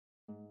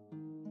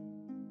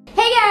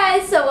Hey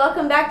guys, so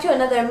welcome back to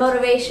another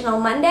Motivational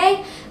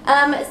Monday.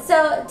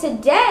 So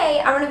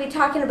today I'm going to be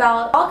talking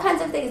about all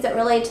kinds of things that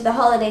relate to the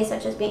holidays,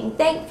 such as being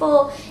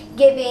thankful,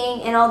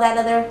 giving, and all that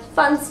other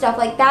fun stuff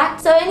like that.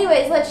 So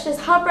anyways, let's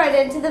just hop right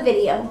into the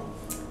video.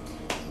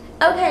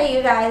 Okay,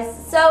 you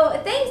guys, so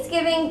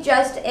Thanksgiving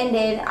just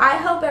ended. I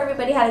hope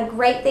everybody had a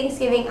great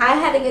Thanksgiving. I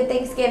had a good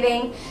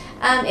Thanksgiving.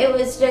 It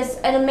was just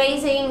an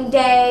amazing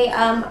day.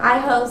 I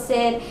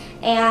hosted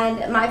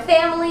and my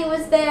family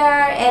was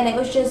there, and it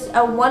was just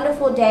a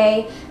wonderful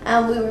day.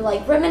 We were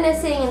like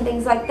reminiscing and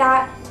things like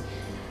that.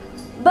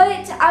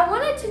 But I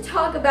wanted to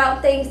talk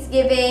about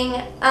Thanksgiving,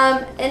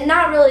 and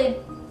not really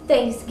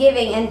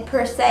Thanksgiving in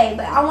per se,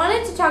 but I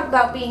wanted to talk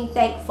about being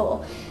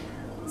thankful.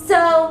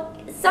 So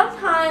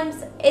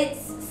sometimes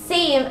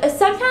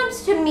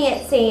sometimes to me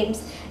it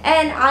seems,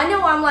 and I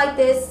know I'm like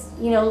this,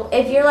 you know,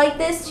 if you're like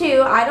this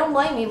too, I don't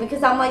blame you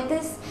because I'm like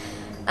this.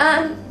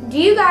 Do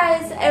you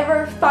guys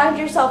ever find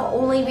yourself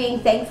only being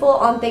thankful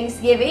on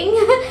Thanksgiving?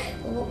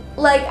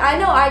 Like, I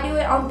know I do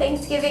it on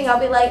Thanksgiving. I'll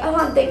be like, oh,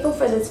 I'm thankful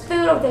for this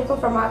food, I'm thankful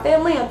for my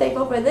family, I'm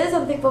thankful for this,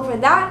 I'm thankful for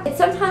that. And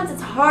sometimes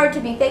it's hard to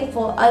be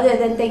thankful other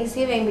than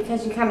Thanksgiving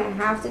because you kind of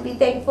have to be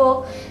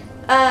thankful.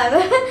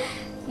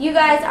 You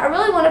guys, I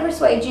really want to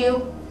persuade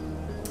you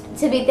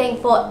to be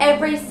thankful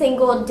every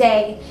single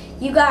day.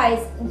 You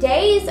guys,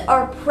 days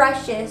are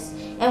precious,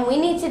 and we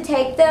need to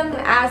take them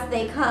as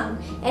they come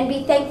and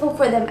be thankful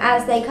for them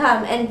as they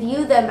come and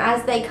view them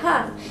as they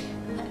come.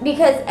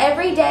 Because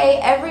every day,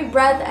 every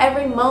breath,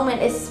 every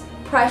moment is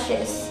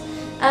precious.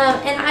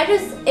 And I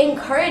just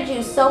encourage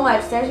you so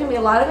much. There's going to be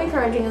a lot of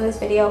encouraging in this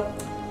video.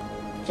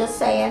 Just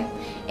saying.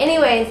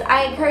 Anyways,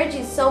 I encourage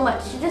you so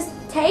much to just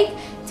take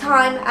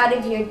time out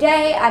of your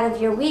day, out of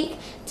your week,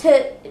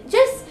 to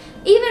just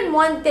even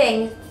one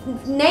thing,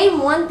 name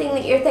one thing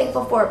that you're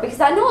thankful for.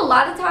 Because I know a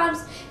lot of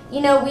times,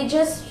 you know, we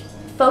just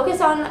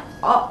focus on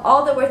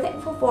all that we're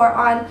thankful for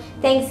on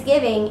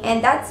Thanksgiving,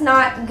 and that's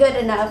not good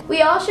enough.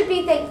 We all should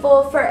be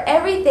thankful for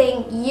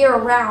everything year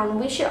round.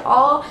 We should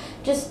all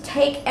just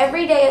take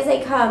every day as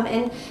they come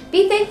and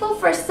be thankful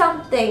for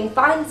something.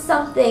 Find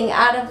something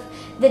out of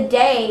the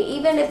day,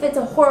 even if it's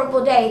a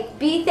horrible day.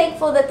 Be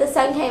thankful that the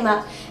sun came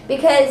up,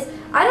 because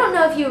I don't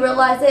know if you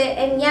realize it,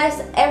 and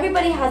yes,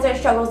 everybody has their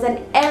struggles and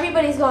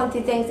everybody's going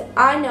through things.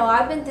 I know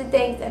I've been through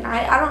things, and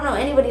I don't know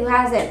anybody who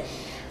hasn't.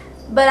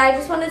 But I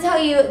just want to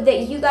tell you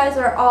that you guys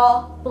are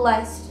all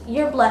blessed.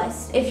 You're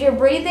blessed. If you're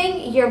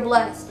breathing, you're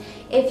blessed.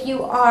 If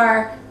you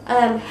are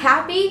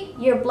happy,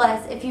 you're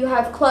blessed. If you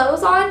have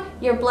clothes on,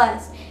 you're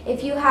blessed.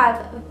 If you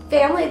have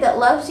family that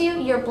loves you,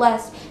 you're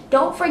blessed.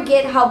 Don't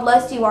forget how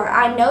blessed you are.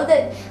 I know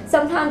that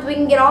sometimes we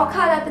can get all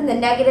caught up in the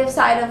negative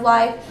side of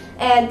life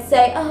and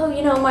say, oh,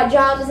 you know, my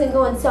job isn't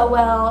going so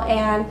well,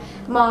 and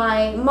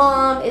my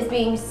mom is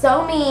being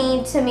so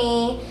mean to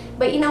me.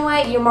 But you know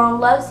what? Your mom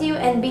loves you,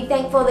 and be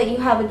thankful that you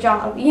have a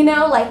job. You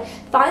know, like,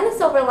 find the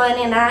silver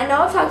lining. And I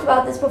know I've talked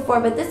about this before,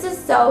 but this is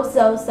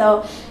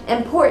so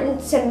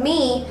important to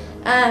me.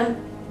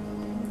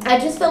 I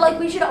just feel like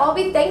we should all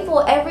be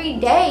thankful every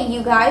day,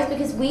 you guys,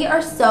 because we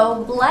are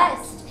so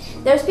blessed.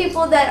 There's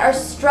people that are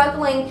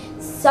struggling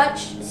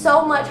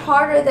so much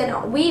harder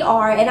than we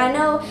are, and I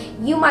know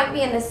you might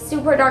be in a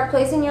super dark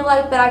place in your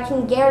life, but I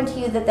can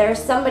guarantee you that there's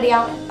somebody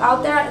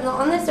out there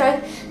on this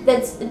earth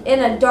that's in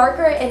a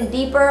darker and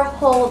deeper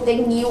hole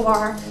than you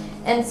are.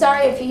 And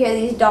sorry if you hear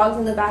these dogs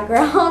in the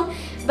background.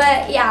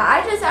 But yeah,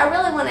 I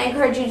really want to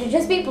encourage you to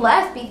just be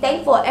blessed, be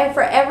thankful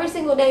for every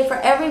single day, for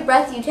every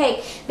breath you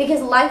take,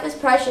 because life is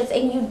precious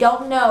and you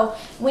don't know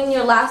when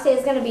your last day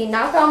is going to be.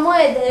 Knock on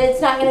wood that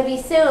it's not going to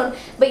be soon,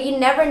 but you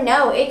never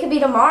know. It could be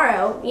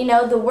tomorrow. You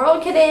know, the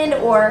world could end,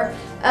 or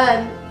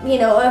you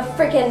know, a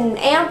freaking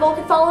anvil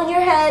could fall on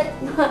your head.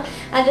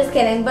 I'm just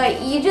kidding, but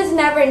you just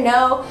never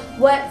know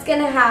what's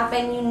gonna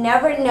happen. You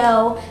never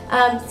know.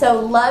 So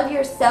love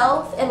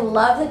yourself and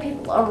love the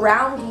people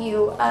around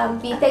you.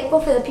 Be thankful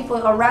for the people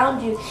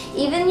around you.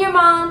 Even your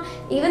mom,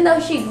 even though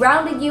she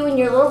grounded you and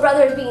your little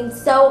brother is being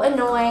so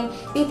annoying,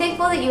 be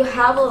thankful that you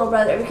have a little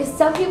brother, because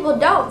some people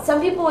don't.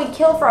 Some people would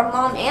kill for a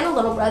mom and a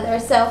little brother.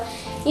 So,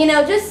 you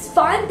know, just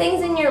find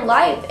things in your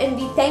life and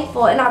be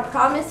thankful, and I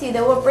promise you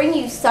that will bring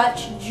you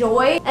such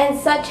joy and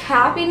such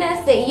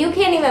happiness that you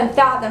can't even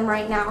fathom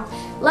right now.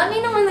 Let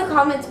me know in the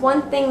comments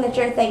one thing that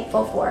you're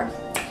thankful for.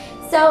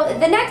 So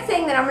the next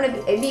thing that I'm going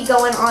to be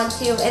going on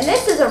to, and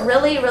this is a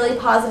really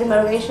positive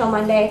Motivational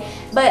Monday,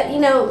 but you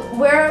know,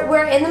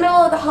 we're in the middle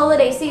of the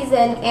holiday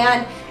season,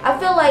 and I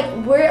feel like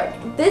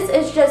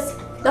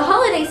the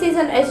holiday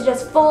season is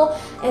just full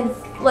and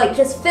like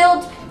just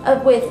filled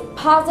with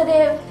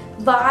positive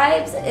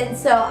vibes, and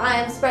so I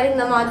am spreading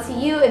them on to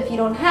you if you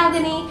don't have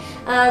any.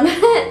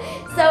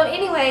 So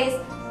anyways,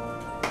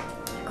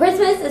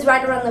 Christmas is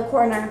right around the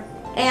corner,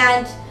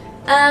 and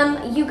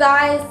you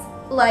guys,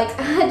 like,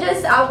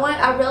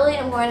 I really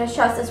am going to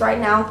stress this right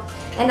now,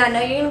 and I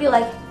know you're gonna be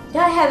like,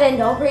 Heaven,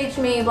 don't preach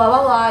me, blah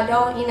blah blah,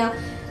 don't, you know.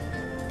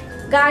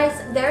 Guys,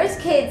 there's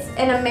kids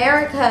in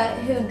America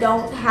who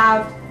don't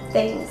have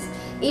things.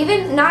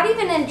 Even not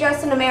even in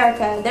just in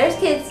America. There's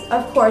kids,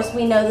 of course,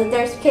 we know that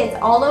there's kids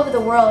all over the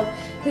world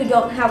who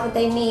don't have what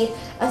they need,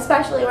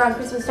 especially around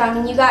Christmas time.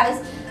 And you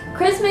guys,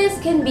 Christmas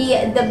can be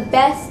the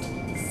best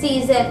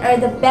season or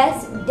the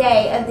best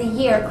day of the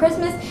year.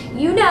 Christmas,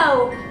 you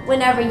know,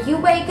 whenever you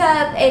wake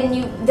up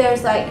and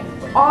there's like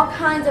all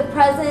kinds of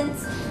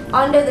presents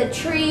under the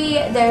tree,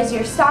 there's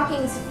your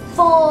stockings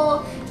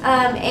full,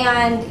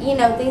 and you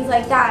know, things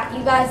like that.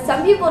 You guys,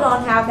 some people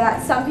don't have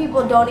that. Some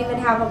people don't even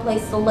have a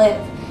place to live.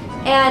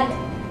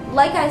 And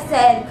like I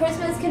said,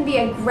 Christmas can be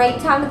a great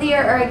time of the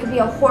year, or it can be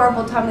a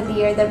horrible time of the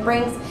year that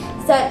brings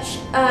such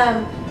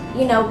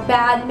you know,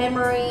 bad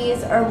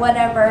memories or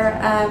whatever.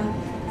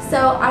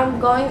 So I'm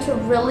going to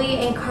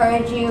really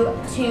encourage you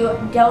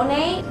to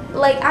donate.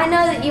 Like, I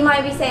know that you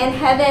might be saying,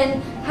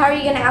 Heaven, how are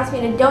you going to ask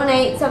me to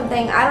donate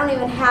something? I don't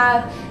even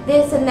have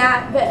this and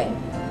that. But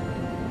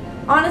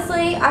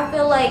honestly, I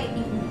feel like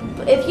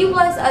if you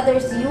bless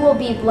others, you will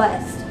be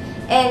blessed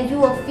and you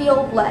will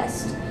feel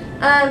blessed.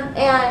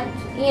 And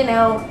you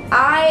know,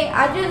 I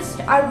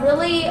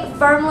really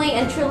firmly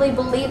and truly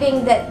believe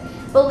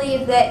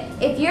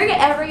that if you're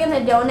ever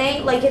gonna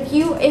donate, like if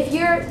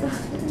you're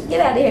get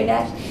out of here,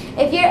 Dash.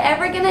 If you're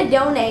ever gonna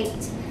donate,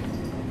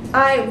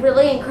 I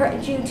really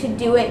encourage you to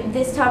do it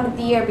this time of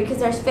the year, because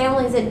there's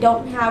families that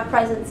don't have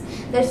presents.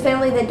 There's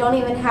families that don't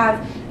even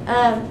have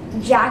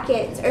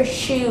jackets or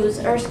shoes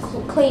or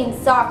clean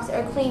socks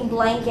or clean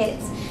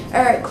blankets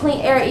or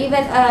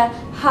even a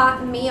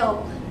hot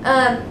meal.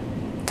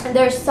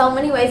 There's so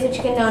many ways that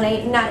you can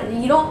donate.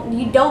 You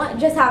don't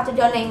just have to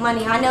donate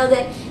money. I know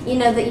that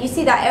that you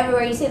see that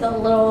everywhere. You see the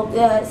little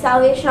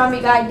Salvation Army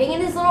guy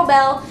dinging his little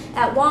bell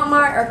at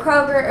Walmart or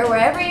Kroger or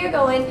wherever you're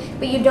going.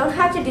 But you don't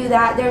have to do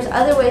that. There's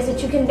other ways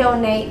that you can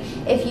donate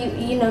if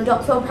you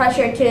don't feel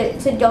pressure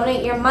to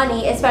donate your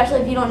money,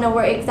 especially if you don't know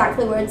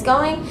exactly where it's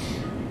going.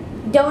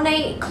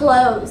 Donate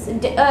clothes.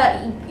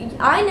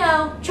 I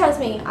know, trust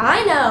me,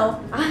 I know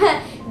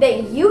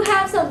that you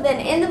have something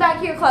in the back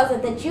of your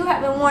closet that you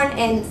haven't worn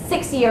in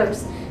 6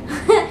 years.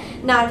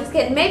 No, I'm just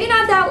kidding. Maybe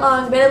not that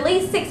long, but at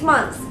least 6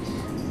 months.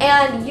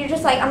 And you're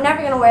just like, I'm never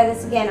going to wear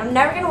this again. I'm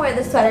never going to wear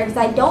this sweater because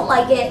I don't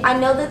like it. I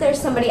know that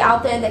there's somebody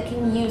out there that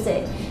can use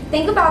it.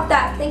 Think about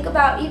that. Think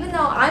about, even though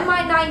I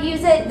might not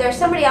use it, there's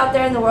somebody out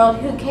there in the world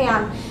who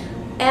can.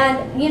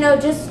 And,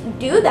 just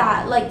do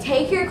that. Like,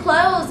 take your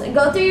clothes and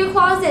go through your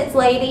closets,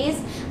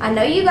 ladies. I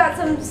know you got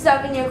some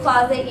stuff in your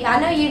closet. I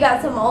know you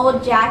got some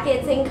old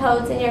jackets and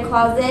coats in your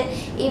closet,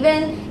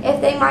 even if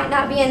they might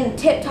not be in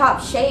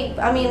tip-top shape.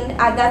 I mean,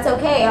 that's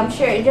okay. I'm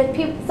sure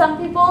some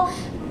people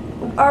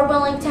are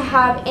willing to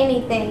have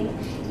anything.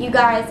 You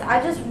guys,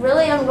 I just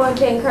really am going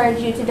to encourage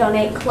you to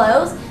donate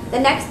clothes. The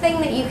next thing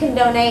that you can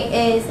donate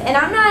is, and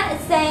I'm not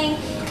saying,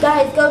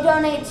 guys, go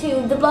donate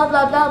to the blah,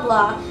 blah, blah,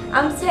 blah.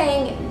 I'm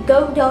saying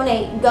go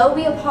donate. Go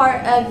be a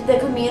part of the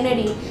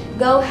community.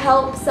 Go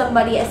help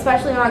somebody,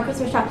 especially around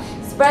Christmas time.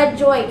 Spread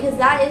joy, because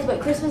that is what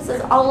Christmas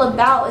is all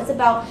about. It's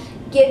about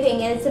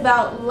giving, and it's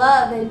about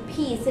love and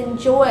peace and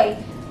joy.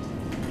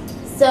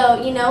 So,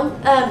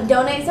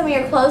 donate some of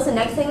your clothes. The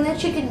next thing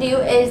that you can do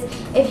is,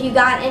 if you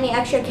got any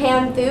extra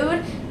canned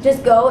food,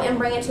 just go and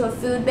bring it to a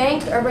food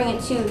bank or bring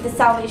it to the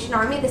Salvation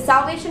Army. The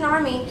Salvation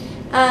Army,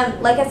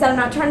 like I said, I'm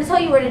not trying to tell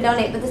you where to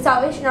donate, but the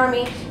Salvation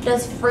Army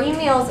does free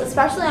meals,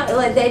 especially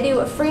like they do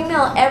a free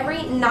meal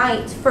every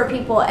night for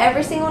people,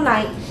 every single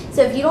night.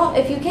 So if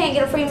you can't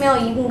get a free meal,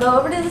 you can go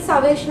over to the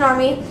Salvation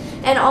Army,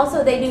 and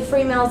also they do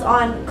free meals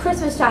on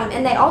Christmas time,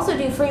 and they also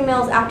do free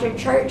meals after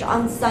church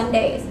on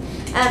Sundays.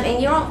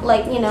 And you don't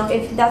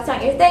if that's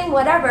not your thing,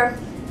 whatever.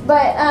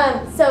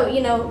 But so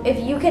if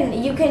you can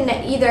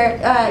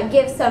either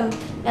give some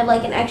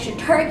like an extra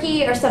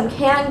turkey or some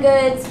canned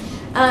goods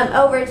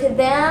over to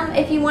them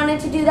if you wanted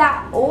to do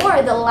that.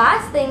 Or the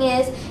last thing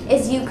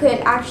is you could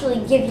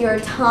actually give your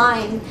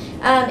time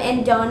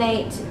and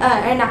donate,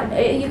 or not.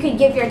 You could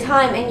give your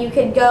time and you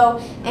could go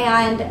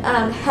and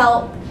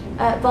help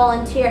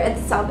volunteer at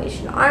the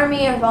Salvation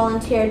Army, or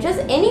volunteer just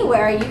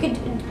anywhere. You could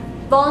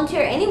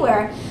volunteer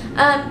anywhere.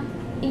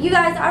 You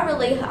guys, I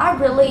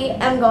really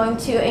am going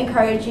to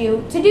encourage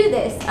you to do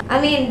this.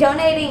 I mean,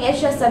 donating is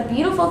just a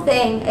beautiful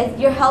thing. If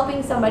you're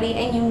helping somebody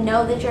and you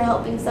know that you're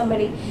helping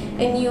somebody,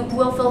 and you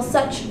will feel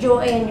such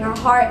joy in your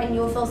heart, and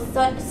you will feel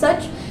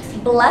such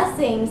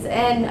blessings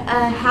and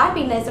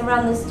happiness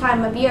around this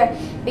time of year,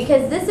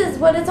 because this is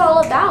what it's all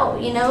about.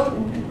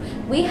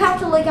 We have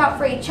to look out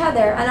for each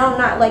other. I know I'm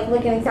not like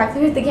looking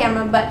exactly at the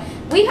camera, but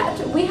we have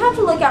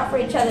to look out for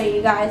each other,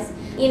 you guys.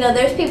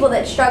 There's people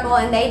that struggle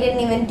and they didn't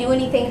even do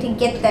anything to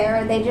get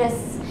there. They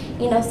just,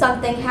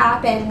 something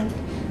happened.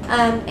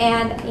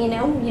 And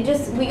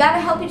we got to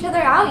help each other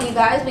out, you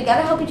guys. We got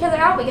to help each other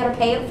out. We got to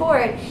pay it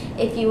forward,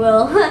 if you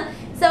will.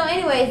 So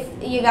anyways,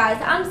 you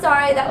guys, I'm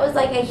sorry. That was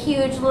like a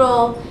huge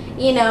little,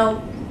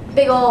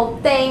 big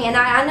old thing. And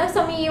I know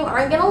some of you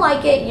aren't going to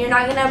like it. You're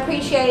not going to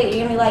appreciate it.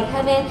 You're going to be like,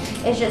 Heaven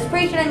is just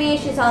preaching to me.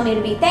 She's telling me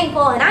to be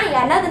thankful. And I ain't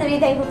got nothing to be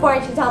thankful for.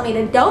 And she's telling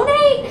me to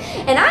donate.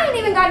 And I ain't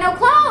even got no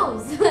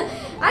clothes.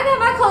 I got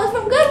my clothes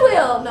from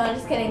Goodwill. No, I'm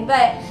just kidding.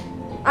 But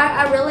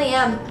I really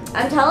am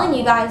I'm telling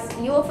you guys,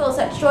 you will feel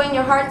such joy in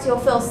your hearts. You'll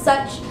feel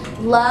such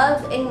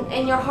love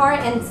in your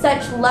heart and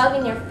such love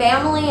in your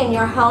family and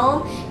your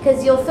home,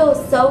 because you'll feel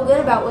so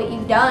good about what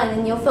you've done,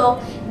 and you'll feel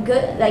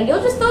good. Like,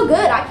 you'll just feel good.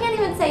 I can't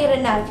even say it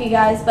enough, you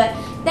guys. But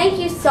thank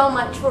you so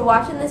much for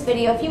watching this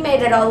video. If you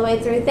made it all the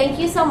way through, thank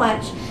you so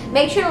much.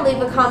 Make sure to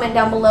leave a comment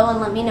down below and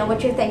let me know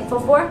what you're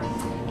thankful for.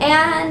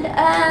 And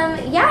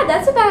yeah,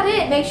 that's about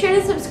it. Make sure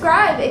to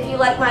subscribe if you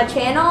like my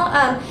channel.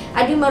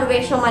 I do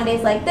motivational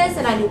Mondays like this,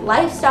 and I do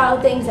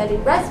lifestyle things. I do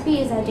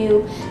recipes. I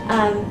do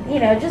you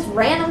know, just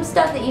random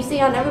stuff that you see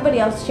on everybody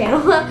else's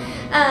channel.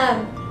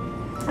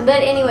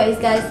 But anyways,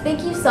 guys,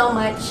 thank you so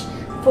much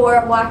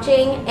for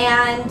watching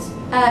and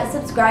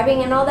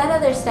subscribing and all that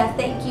other stuff.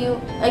 Thank you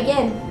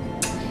again,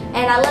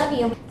 and I love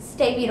you.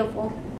 Stay beautiful.